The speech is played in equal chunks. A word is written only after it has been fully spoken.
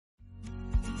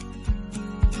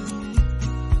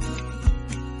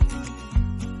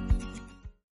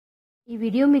ఈ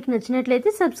వీడియో మీకు నచ్చినట్లయితే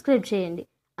సబ్స్క్రైబ్ చేయండి.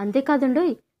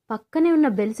 అంతేకాదండోయ్ పక్కనే ఉన్న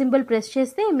బెల్ సింబల్ ప్రెస్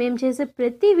చేస్తే మేము చేసే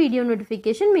ప్రతి వీడియో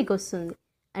నోటిఫికేషన్ మీకు వస్తుంది.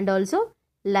 And also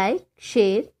like,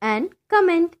 share and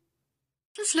comment.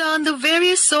 Let's learn the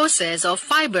various sources of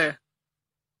fiber.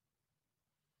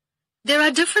 There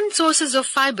are different sources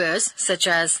of fibers such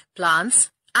as plants,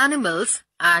 animals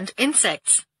and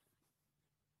insects.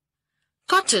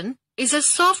 Cotton is a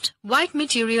soft white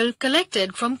material collected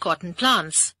from cotton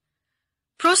plants.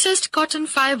 Processed cotton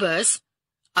fibers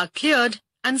are cleared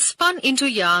and spun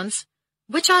into yarns,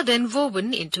 which are then woven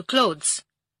into clothes.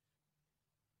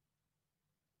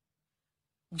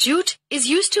 Jute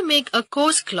is used to make a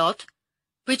coarse cloth,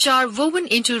 which are woven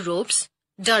into ropes,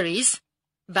 durries,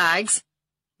 bags,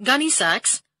 gunny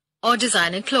sacks, or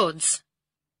designer clothes.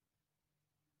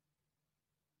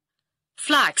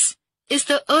 Flax is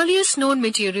the earliest known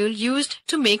material used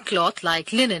to make cloth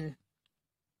like linen.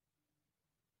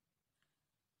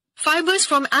 Fibers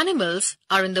from animals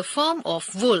are in the form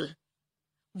of wool.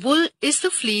 Wool is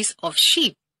the fleece of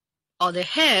sheep or the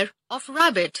hair of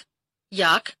rabbit,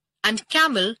 yak, and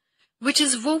camel, which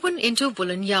is woven into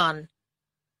woolen yarn.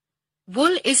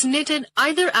 Wool is knitted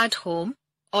either at home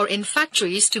or in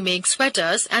factories to make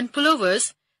sweaters and pullovers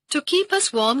to keep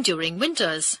us warm during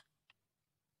winters.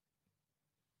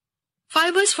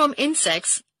 Fibers from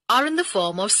insects are in the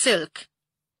form of silk.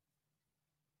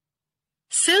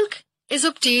 Silk is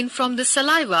obtained from the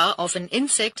saliva of an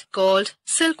insect called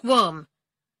silkworm.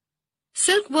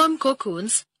 Silkworm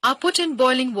cocoons are put in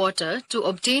boiling water to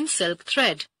obtain silk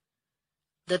thread.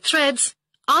 The threads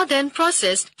are then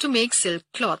processed to make silk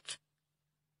cloth.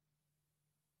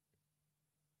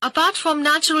 Apart from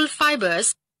natural fibers,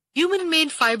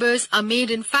 human-made fibers are made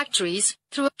in factories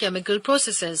through chemical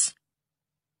processes.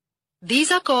 These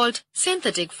are called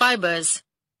synthetic fibers.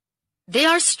 They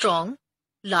are strong,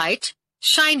 light,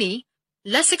 shiny,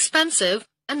 less expensive,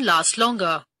 and last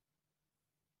longer.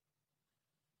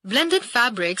 Blended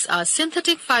fabrics are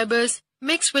synthetic fibers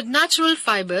mixed with natural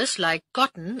fibers like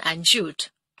cotton and jute.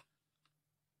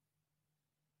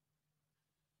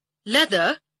 Leather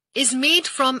is made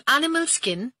from animal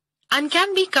skin and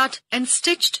can be cut and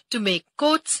stitched to make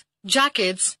coats,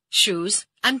 jackets, shoes,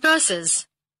 and purses.